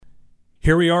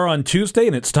Here we are on Tuesday,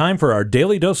 and it's time for our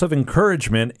daily dose of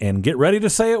encouragement. And get ready to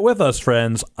say it with us,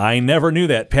 friends. I never knew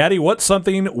that. Patty, what's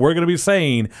something we're going to be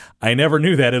saying? I never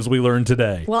knew that, as we learned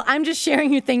today. Well, I'm just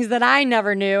sharing you things that I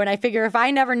never knew. And I figure if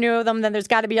I never knew them, then there's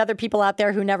got to be other people out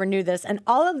there who never knew this. And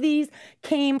all of these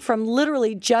came from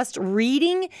literally just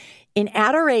reading in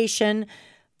adoration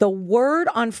the Word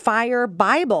on Fire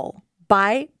Bible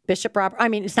by Bishop Robert. I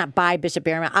mean, it's not by Bishop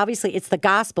Barron. Obviously, it's the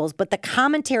Gospels, but the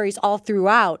commentaries all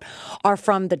throughout are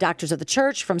from the doctors of the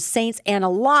church, from saints, and a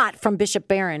lot from Bishop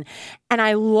Barron. And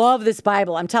I love this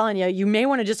Bible. I'm telling you, you may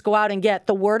want to just go out and get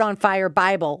the Word on Fire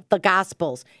Bible, the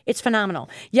Gospels. It's phenomenal.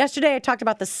 Yesterday, I talked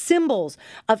about the symbols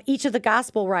of each of the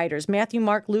Gospel writers, Matthew,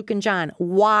 Mark, Luke, and John,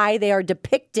 why they are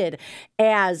depicted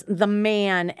as the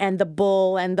man and the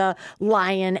bull and the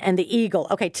lion and the eagle.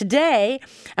 Okay, today,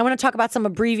 I want to talk about some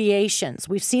abbreviations.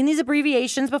 We've seen these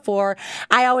abbreviations before.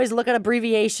 I always look at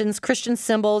abbreviations, Christian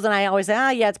symbols, and I always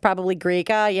say, yeah, it's probably Greek.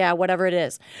 Yeah, whatever it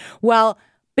is. Well,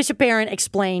 Bishop Barron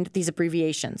explained these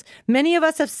abbreviations. Many of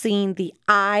us have seen the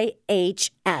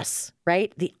IHS,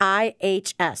 right? The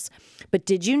IHS. But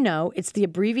did you know it's the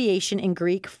abbreviation in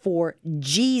Greek for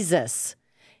Jesus?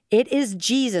 It is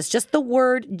Jesus, just the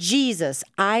word Jesus,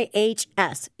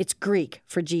 IHS. It's Greek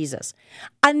for Jesus.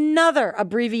 Another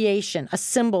abbreviation, a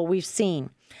symbol we've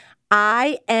seen,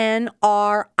 INRI.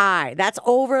 That's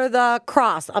over the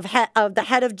cross of the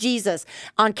head of Jesus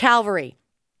on Calvary.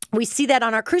 We see that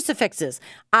on our crucifixes,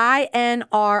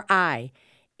 INRI.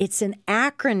 It's an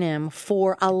acronym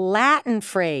for a Latin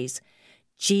phrase,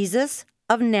 Jesus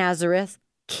of Nazareth,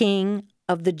 King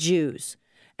of the Jews.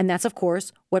 And that's, of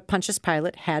course, what Pontius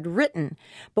Pilate had written.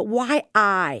 But why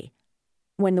I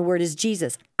when the word is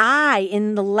Jesus? I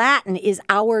in the Latin is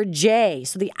our J.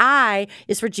 So the I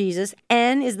is for Jesus.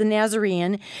 N is the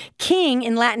Nazarene. King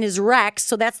in Latin is Rex.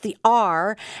 So that's the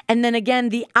R. And then again,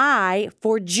 the I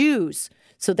for Jews.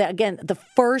 So that, again, the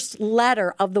first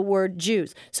letter of the word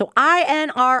Jews. So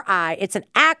INRI, it's an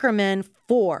acronym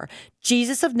for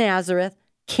Jesus of Nazareth,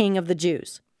 King of the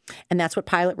Jews. And that's what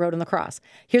Pilate wrote on the cross.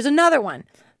 Here's another one.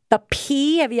 The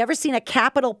P, have you ever seen a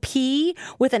capital P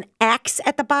with an X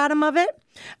at the bottom of it?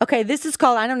 Okay, this is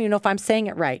called, I don't even know if I'm saying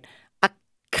it right, a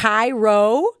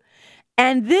Chi-Rho.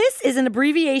 And this is an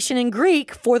abbreviation in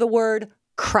Greek for the word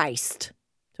Christ.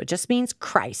 So it just means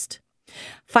Christ.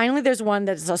 Finally, there's one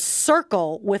that is a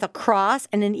circle with a cross,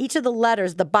 and in each of the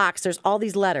letters, the box, there's all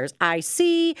these letters,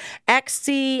 IC,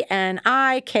 XC, and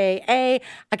IKA.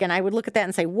 Again, I would look at that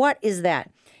and say, what is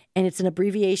that? And it's an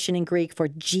abbreviation in Greek for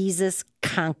Jesus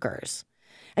conquers.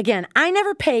 Again, I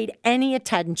never paid any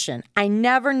attention. I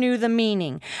never knew the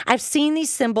meaning. I've seen these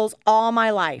symbols all my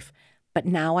life, but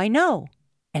now I know,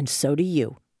 and so do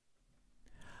you.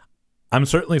 I'm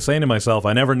certainly saying to myself,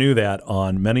 I never knew that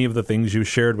on many of the things you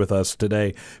shared with us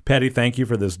today. Patty, thank you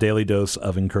for this daily dose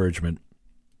of encouragement.